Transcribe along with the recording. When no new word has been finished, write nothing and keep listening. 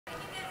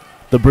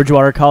The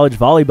Bridgewater College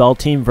volleyball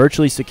team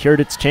virtually secured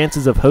its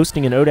chances of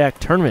hosting an ODAC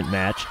tournament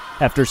match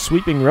after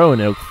sweeping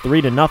Roanoke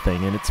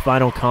 3-0 in its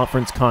final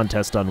conference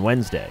contest on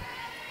Wednesday.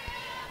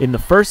 In the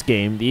first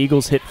game, the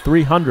Eagles hit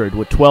 300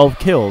 with 12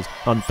 kills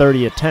on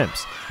 30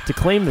 attempts to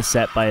claim the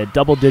set by a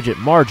double-digit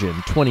margin,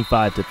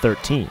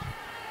 25-13.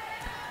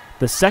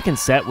 The second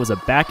set was a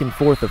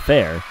back-and-forth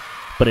affair,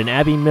 but an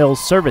Abby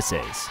Mills service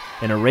ace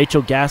and a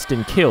Rachel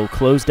Gaston kill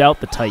closed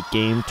out the tight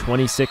game,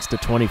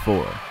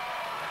 26-24.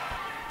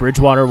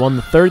 Bridgewater won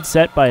the third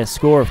set by a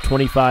score of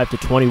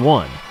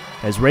 25-21,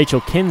 as Rachel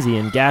Kinsey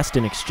and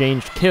Gaston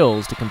exchanged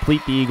kills to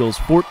complete the Eagles'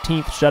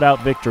 14th shutout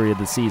victory of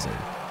the season.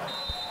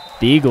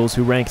 The Eagles,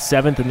 who rank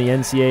 7th in the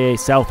NCAA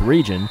South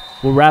region,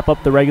 will wrap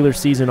up the regular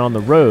season on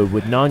the road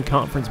with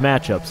non-conference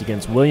matchups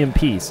against William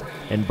Peace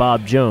and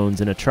Bob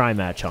Jones in a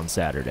tri-match on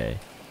Saturday.